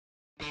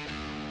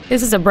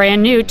This is a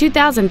brand new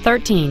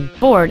 2013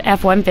 Ford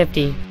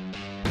F-150.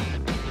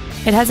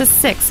 It has a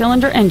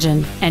 6-cylinder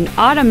engine, an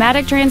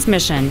automatic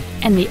transmission,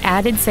 and the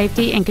added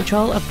safety and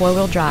control of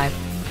 4-wheel drive.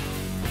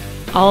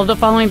 All of the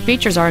following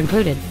features are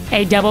included: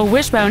 a double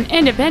wishbone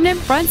independent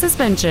front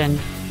suspension,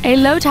 a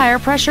low tire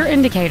pressure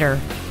indicator,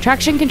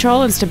 traction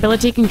control and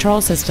stability control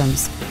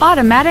systems,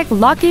 automatic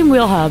locking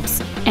wheel hubs,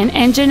 an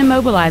engine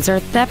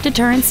immobilizer theft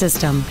deterrent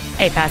system,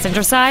 a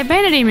passenger side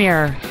vanity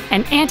mirror,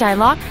 an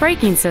anti-lock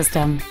braking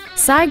system,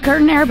 side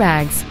curtain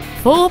airbags,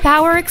 full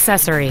power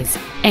accessories,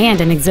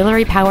 and an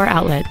auxiliary power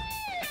outlet.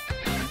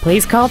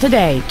 Please call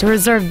today to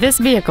reserve this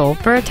vehicle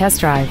for a test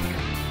drive.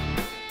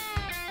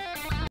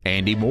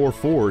 Andy Mohr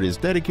Ford is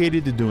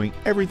dedicated to doing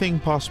everything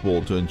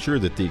possible to ensure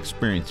that the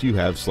experience you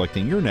have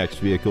selecting your next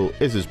vehicle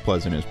is as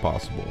pleasant as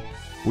possible.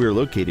 We are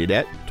located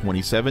at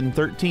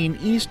 2713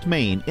 East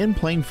Main in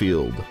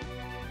Plainfield.